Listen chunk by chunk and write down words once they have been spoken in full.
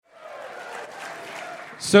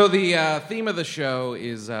So the theme of the show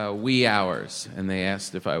is wee hours, and they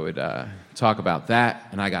asked if I would talk about that,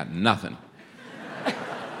 and I got nothing.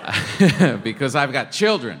 Because I've got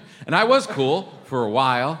children. And I was cool for a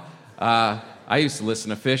while. I used to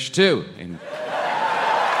listen to Fish, too. And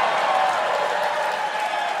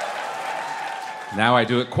now I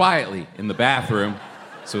do it quietly in the bathroom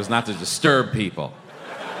so as not to disturb people.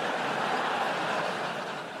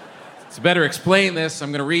 To better explain this,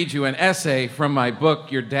 I'm going to read you an essay from my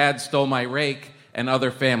book, Your Dad Stole My Rake and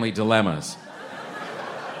Other Family Dilemmas.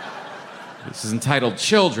 This is entitled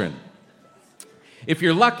Children. If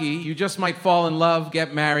you're lucky, you just might fall in love,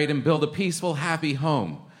 get married, and build a peaceful, happy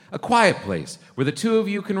home. A quiet place where the two of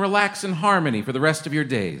you can relax in harmony for the rest of your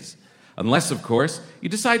days. Unless, of course, you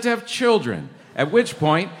decide to have children, at which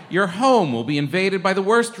point your home will be invaded by the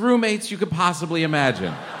worst roommates you could possibly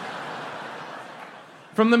imagine.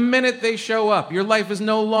 From the minute they show up, your life is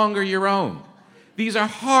no longer your own. These are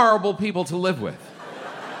horrible people to live with.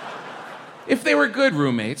 If they were good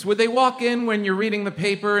roommates, would they walk in when you're reading the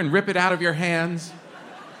paper and rip it out of your hands?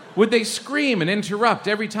 Would they scream and interrupt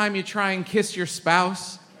every time you try and kiss your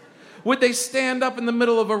spouse? Would they stand up in the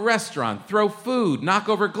middle of a restaurant, throw food, knock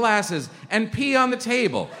over glasses, and pee on the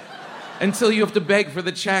table until you have to beg for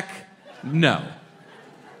the check? No.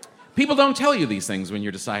 People don't tell you these things when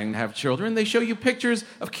you're deciding to have children. They show you pictures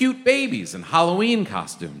of cute babies in Halloween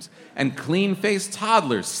costumes and clean-faced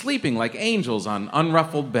toddlers sleeping like angels on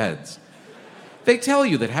unruffled beds. They tell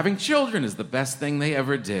you that having children is the best thing they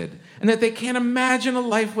ever did and that they can't imagine a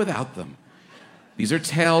life without them. These are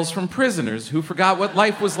tales from prisoners who forgot what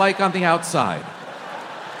life was like on the outside.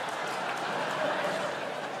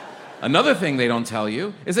 Another thing they don't tell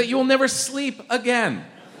you is that you will never sleep again.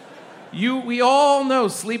 We all know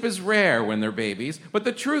sleep is rare when they're babies, but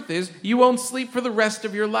the truth is you won't sleep for the rest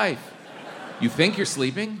of your life. You think you're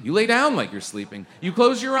sleeping, you lay down like you're sleeping, you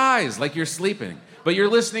close your eyes like you're sleeping, but you're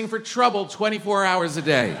listening for trouble 24 hours a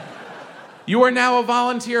day. You are now a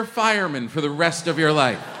volunteer fireman for the rest of your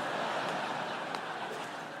life.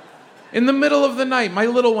 In the middle of the night, my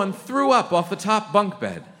little one threw up off the top bunk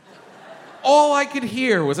bed. All I could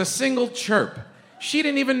hear was a single chirp. She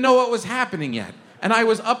didn't even know what was happening yet. And I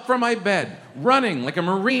was up from my bed, running like a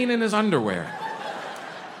Marine in his underwear,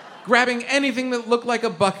 grabbing anything that looked like a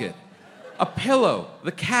bucket, a pillow,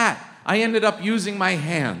 the cat. I ended up using my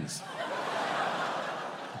hands.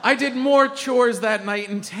 I did more chores that night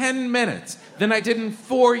in 10 minutes than I did in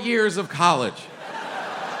 4 years of college.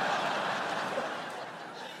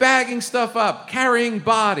 Bagging stuff up, carrying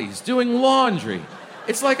bodies, doing laundry.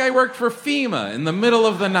 It's like I worked for FEMA in the middle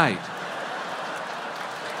of the night.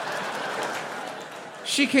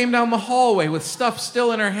 She came down the hallway with stuff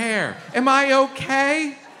still in her hair. Am I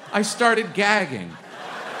okay? I started gagging.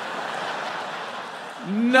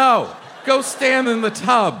 No, go stand in the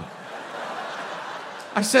tub.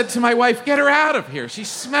 I said to my wife, get her out of here. She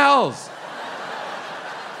smells.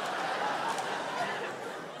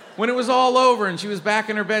 When it was all over and she was back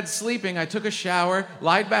in her bed sleeping, I took a shower,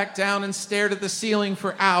 lied back down, and stared at the ceiling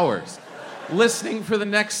for hours, listening for the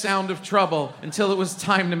next sound of trouble until it was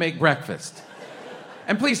time to make breakfast.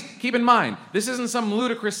 And please, keep in mind, this isn't some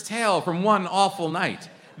ludicrous tale from one awful night.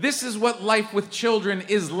 This is what life with children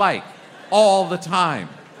is like, all the time.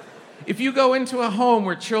 If you go into a home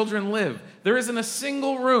where children live, there isn't a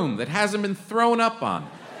single room that hasn't been thrown up on,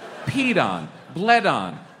 peed on, bled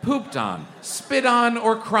on, pooped on, spit on,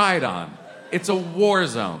 or cried on. It's a war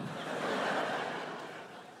zone.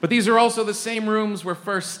 But these are also the same rooms where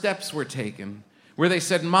first steps were taken, where they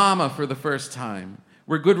said mama for the first time,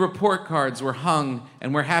 where good report cards were hung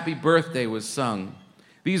and where happy birthday was sung.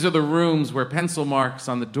 These are the rooms where pencil marks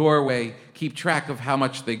on the doorway keep track of how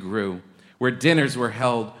much they grew, where dinners were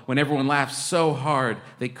held when everyone laughed so hard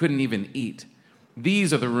they couldn't even eat.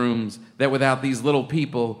 These are the rooms that without these little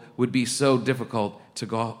people would be so difficult to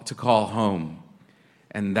call home.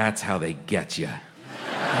 And that's how they get you.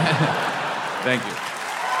 Thank you.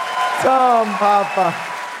 Tom Papa.